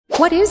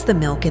What is the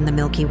milk in the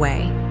Milky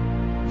Way?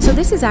 So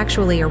this is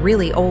actually a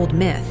really old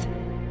myth.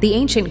 The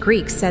ancient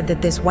Greeks said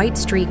that this white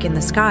streak in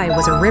the sky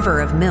was a river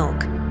of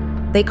milk.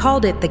 They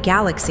called it the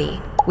galaxy,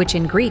 which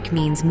in Greek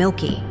means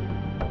milky.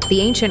 The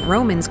ancient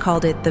Romans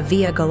called it the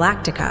Via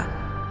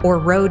Galactica, or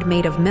road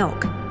made of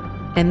milk.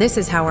 And this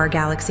is how our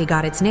galaxy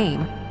got its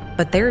name,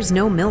 but there's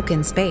no milk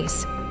in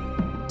space.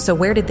 So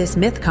where did this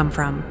myth come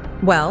from?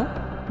 Well,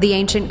 the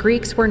ancient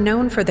Greeks were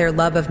known for their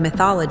love of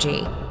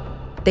mythology.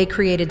 They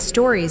created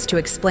stories to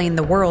explain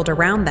the world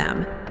around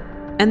them.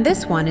 And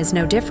this one is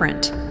no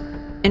different.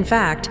 In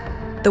fact,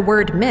 the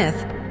word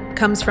myth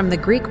comes from the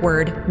Greek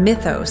word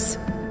mythos,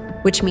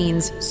 which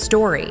means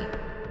story.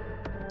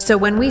 So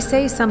when we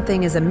say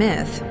something is a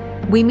myth,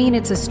 we mean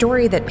it's a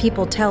story that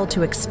people tell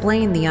to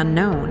explain the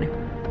unknown.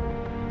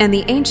 And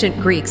the ancient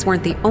Greeks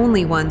weren't the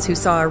only ones who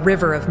saw a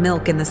river of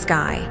milk in the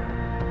sky.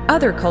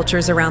 Other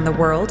cultures around the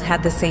world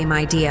had the same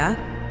idea.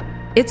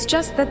 It's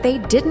just that they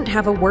didn't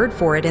have a word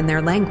for it in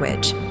their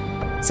language.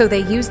 So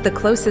they used the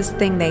closest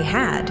thing they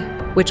had,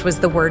 which was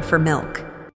the word for milk.